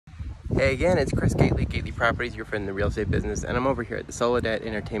Hey again, it's Chris Gately, Gately Properties, your friend in the real estate business, and I'm over here at the Soledad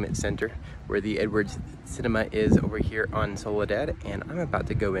Entertainment Center where the Edwards Cinema is over here on Soledad, and I'm about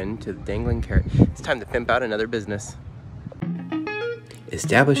to go into the Dangling Carrot. It's time to pimp out another business.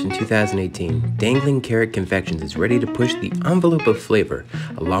 Established in 2018, Dangling Carrot Confections is ready to push the envelope of flavor,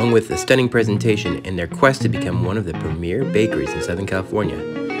 along with a stunning presentation in their quest to become one of the premier bakeries in Southern California.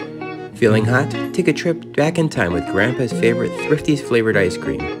 Feeling hot? Take a trip back in time with Grandpa's favorite Thrifty's flavored ice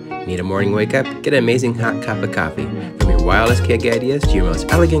cream. Need a morning wake up? Get an amazing hot cup of coffee. From your wildest cake ideas to your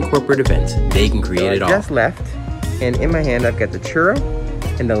most elegant corporate events, they can create it all. I just left, and in my hand I've got the churro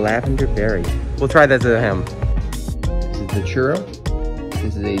and the lavender berry. We'll try that to ham. This is the churro.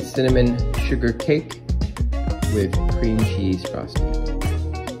 This is a cinnamon sugar cake with cream cheese frosting.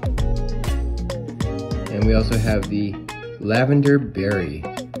 And we also have the lavender berry.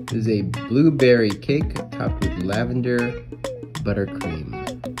 This is a blueberry cake topped with lavender buttercream.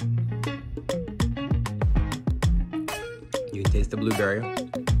 You can taste the blueberry.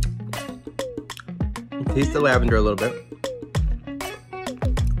 Taste the lavender a little bit.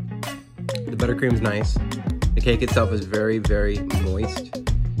 The buttercream's nice. The cake itself is very, very moist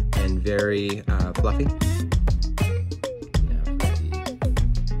and very fluffy. Now for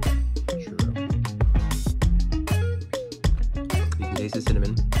the churro. You can taste the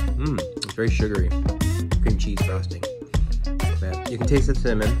cinnamon. It's very sugary. Cream cheese frosting. But you can taste the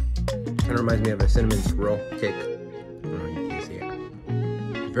cinnamon. Kind of reminds me of a cinnamon swirl cake. I don't know if you can see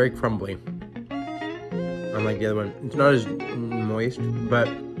it. It's very crumbly. Unlike the other one. It's not as moist, but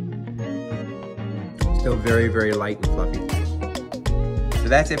still very, very light and fluffy. So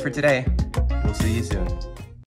that's it for today. We'll see you soon.